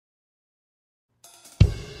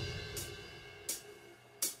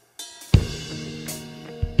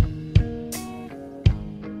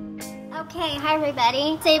Okay, hi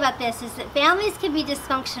everybody. Say about this is that families can be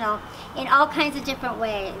dysfunctional in all kinds of different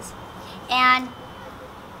ways. And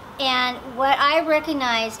what I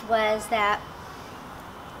recognized was that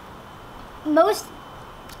most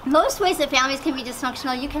ways that families can be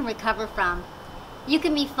dysfunctional you can recover from. You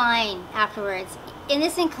can be fine afterwards. And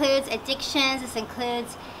this includes addictions, this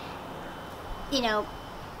includes, you know,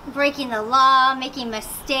 breaking the law, making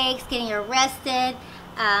mistakes, getting arrested.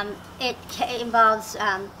 It involves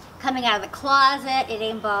coming out of the closet. It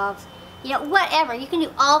involves, you know, whatever. You can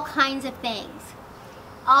do all kinds of things.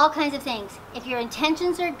 All kinds of things. If your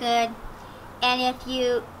intentions are good and if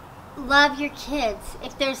you love your kids,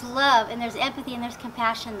 if there's love and there's empathy and there's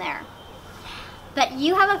compassion there. But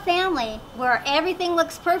you have a family where everything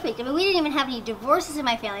looks perfect. I mean, we didn't even have any divorces in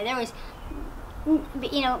my family. There was,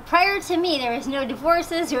 you know, prior to me, there was no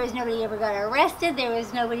divorces. There was nobody who ever got arrested. There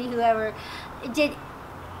was nobody who ever did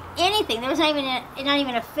anything. There was not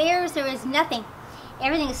even affairs. There was nothing.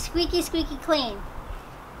 Everything was squeaky, squeaky clean.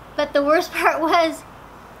 But the worst part was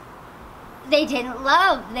they didn't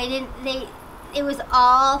love. It was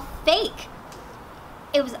all fake.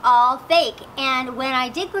 It was all fake. And when I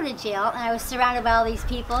did go to jail and I was surrounded by all these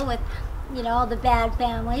people with, you know, all the bad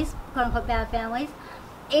families, quote unquote bad families,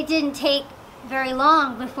 it didn't take very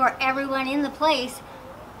long before everyone in the place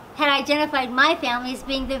had identified my family as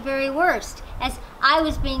being the very worst, as I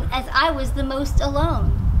was the most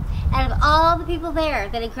alone. Out of all the people there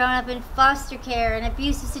that had grown up in foster care and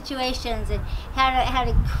abusive situations and had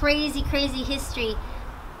a crazy, crazy history,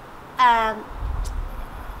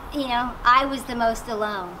 you know, I was the most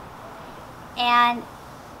alone. And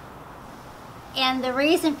the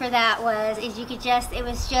reason for that it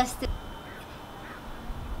was just the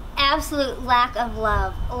absolute lack of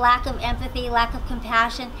love, lack of empathy, lack of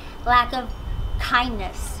compassion, lack of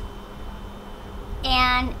kindness.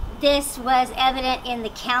 And this was evident in the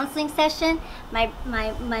counseling session. My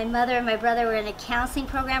mother and my brother were in a counseling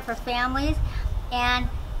program for families, and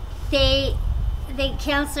the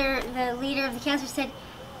leader of the counselor said,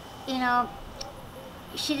 you know,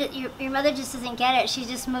 your mother just doesn't get it. She's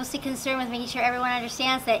just mostly concerned with making sure everyone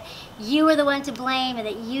understands that you are the one to blame and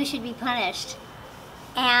that you should be punished.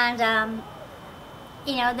 And,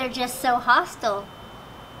 you know, they're just so hostile.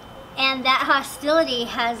 And that hostility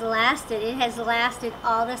has lasted. It has lasted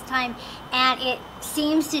all this time. And it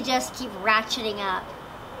seems to just keep ratcheting up.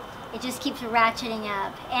 It just keeps ratcheting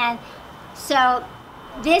up. And so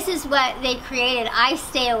this is what they created. I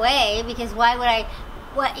stay away because why would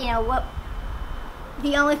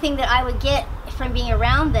the only thing that I would get from being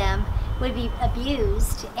around them would be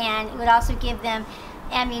abused, and it would also give them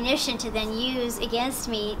ammunition to then use against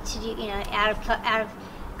me to do, you know, out of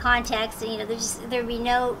context. And, you know, there'd be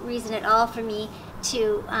no reason at all for me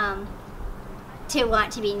to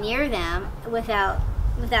want to be near them without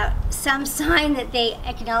some sign that they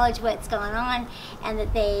acknowledge what's going on and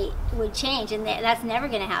that they would change. And that's never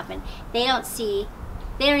going to happen. They don't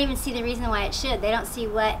even see the reason why it should. They don't see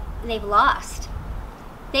what they've lost.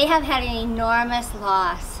 They have had an enormous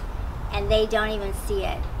loss, and they don't even see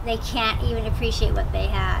it. They can't even appreciate what they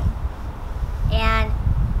had. And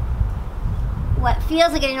what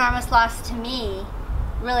feels like an enormous loss to me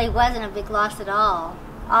really wasn't a big loss at all.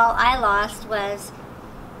 All I lost was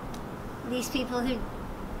these people who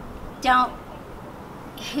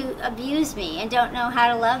abuse me and don't know how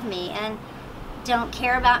to love me and don't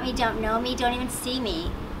care about me, don't know me, don't even see me.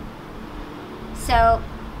 So,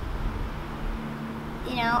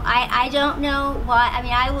 you know, I don't know why. I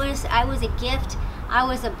mean, I was a gift. I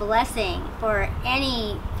was a blessing for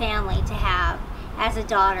any family to have as a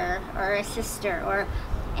daughter or a sister,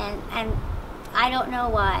 and I don't know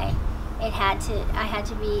why I had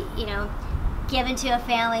to be, you know, given to a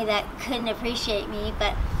family that couldn't appreciate me.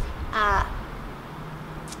 But I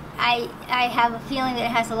have a feeling that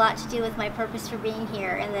it has a lot to do with my purpose for being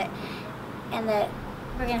here, and that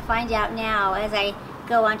we're going to find out now as I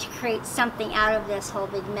go on to create something out of this whole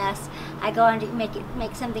big mess. I go on to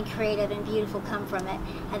make something creative and beautiful come from it.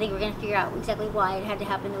 I think we're going to figure out exactly why it had to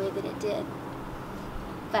happen the way that it did.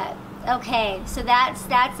 But okay, so that's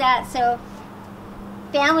that. So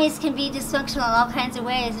families can be dysfunctional in all kinds of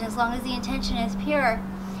ways, and as long as the intention is pure,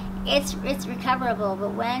 it's recoverable.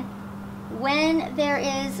 But when there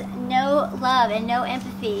is no love and no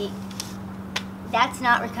empathy, that's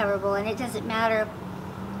not recoverable. And it doesn't matter.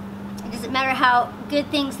 It doesn't matter how good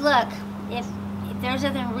things look. If there's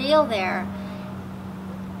nothing real there,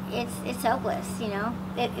 it's hopeless. You know.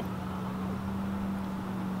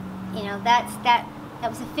 You know, that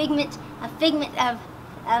was a figment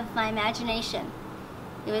of my imagination.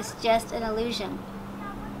 It was just an illusion.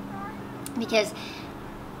 Because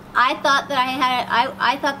I thought that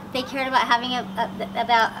I thought that they cared about having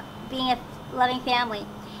about being a loving family,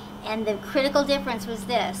 and the critical difference was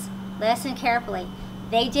this. Listen carefully.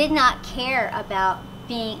 They did not care about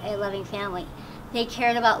being a loving family. They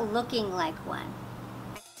cared about looking like one.